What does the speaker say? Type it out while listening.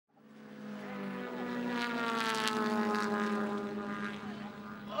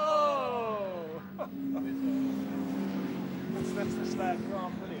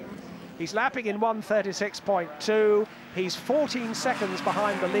He's lapping in 1:36.2. He's 14 seconds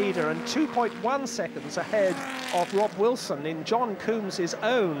behind the leader and 2.1 seconds ahead of Rob Wilson in John Coombs's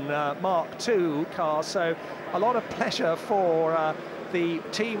own Mark II car. So a lot of pleasure for the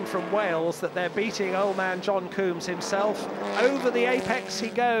team from Wales that they're beating old man John Coombs himself. Over the apex he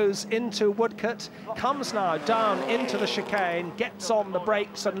goes into Woodcote, comes now down into the chicane, gets on the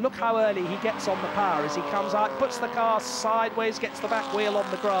brakes, and look how early he gets on the power as he comes out, puts the car sideways, gets the back wheel on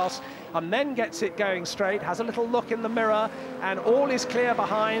the grass, and then gets it going straight, has a little look in the mirror, and all is clear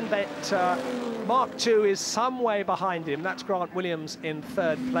behind. That Mark II is some way behind him. That's Grant Williams in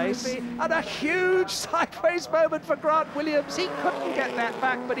third place. And a huge sideways moment for Grant Williams. He couldn't get that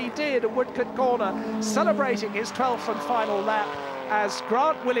back, but he did at Woodcote Corner, celebrating his 12th and final lap as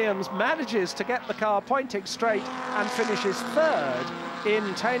Grant Williams manages to get the car pointing straight and finishes third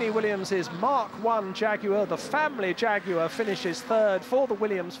in Tony Williams's Mark I Jaguar. The family Jaguar finishes third for the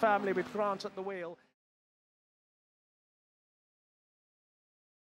Williams family with Grant at the wheel.